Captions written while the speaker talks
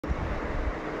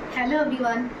Hello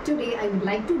everyone, today I would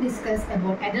like to discuss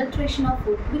about adulteration of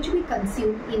food which we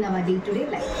consume in our day-to-day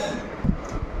life.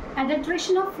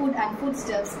 Adulteration of food and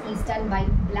foodstuffs is done by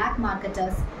black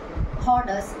marketers,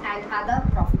 hoarders and other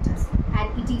profiteers,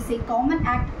 and it is a common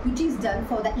act which is done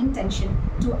for the intention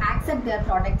to accept their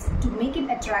products, to make it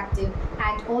attractive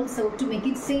and also to make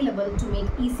it saleable, to make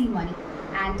easy money.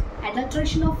 And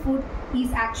adulteration of food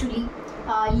is actually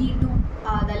lead to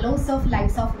the loss of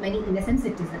lives of many innocent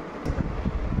citizens.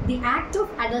 The act of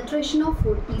adulteration of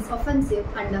food is offensive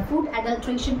under Food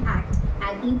Adulteration Act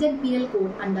and Indian Penal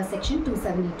Code under Section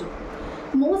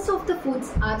 272. Most of the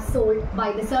foods are sold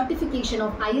by the certification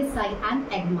of ISI and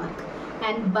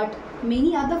EggMark, but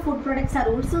many other food products are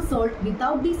also sold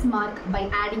without this mark by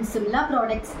adding similar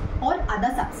products or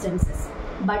other substances.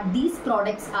 But these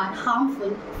products are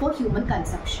harmful for human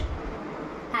consumption.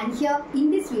 And here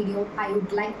in this video, I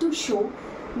would like to show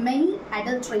many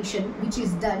adulteration which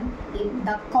is done in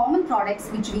the common products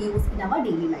which we use in our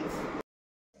daily life.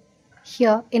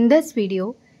 Here in this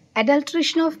video,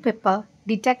 adulteration of pepper,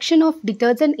 detection of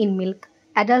detergent in milk,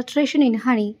 adulteration in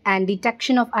honey and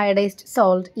detection of iodized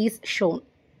salt is shown.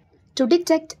 To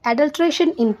detect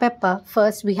adulteration in pepper,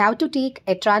 first we have to take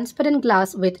a transparent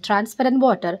glass with transparent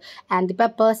water and the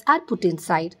peppers are put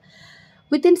inside.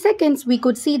 Within seconds, we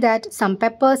could see that some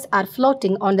peppers are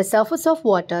floating on the surface of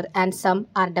water and some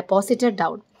are deposited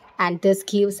down. And this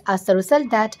gives us the result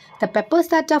that the peppers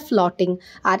that are floating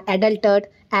are adulterated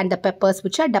and the peppers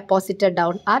which are deposited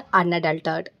down are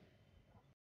unadulterated.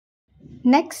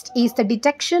 Next is the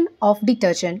detection of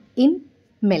detergent in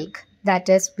milk. That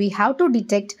is, we have to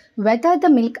detect whether the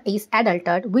milk is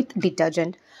adulterated with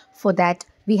detergent. For that,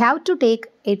 we have to take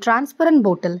a transparent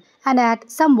bottle and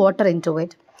add some water into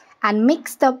it and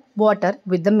mix the water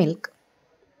with the milk.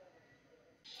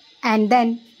 And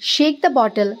then shake the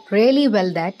bottle really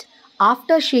well that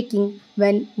after shaking,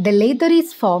 when the lather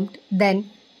is formed, then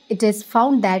it is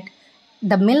found that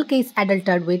the milk is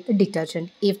adulterated with detergent.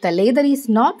 If the lather is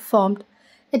not formed,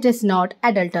 it is not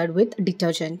adulterated with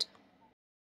detergent.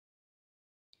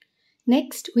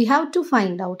 Next, we have to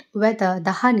find out whether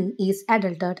the honey is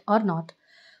adulterated or not.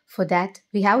 For that,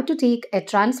 we have to take a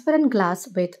transparent glass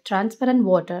with transparent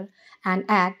water and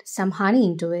add some honey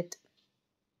into it.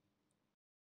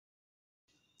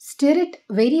 Stir it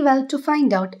very well to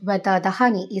find out whether the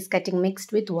honey is getting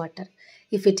mixed with water.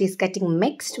 If it is getting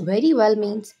mixed very well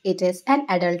means it is an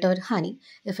adulterated honey.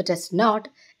 If it is not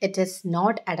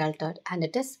adulterated and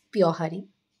it is pure honey.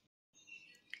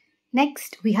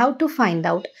 Next, we have to find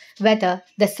out whether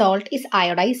the salt is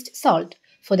iodized salt.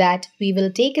 For that, we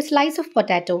will take a slice of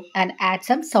potato and add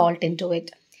some salt into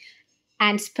it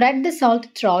and spread the salt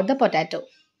throughout the potato.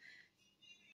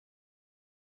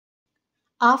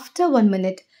 After 1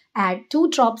 minute, add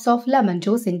 2 drops of lemon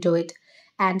juice into it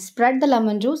and spread the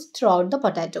lemon juice throughout the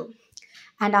potato.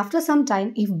 And after some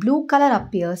time, if blue color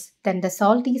appears, then the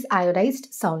salt is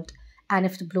iodized salt. And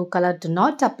if the blue color do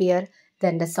not appear,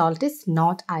 then the salt is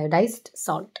not iodized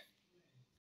salt.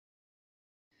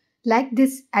 Like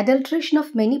this, adulteration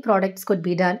of many products could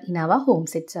be done in our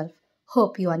homes itself.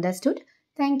 Hope you understood.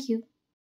 Thank you.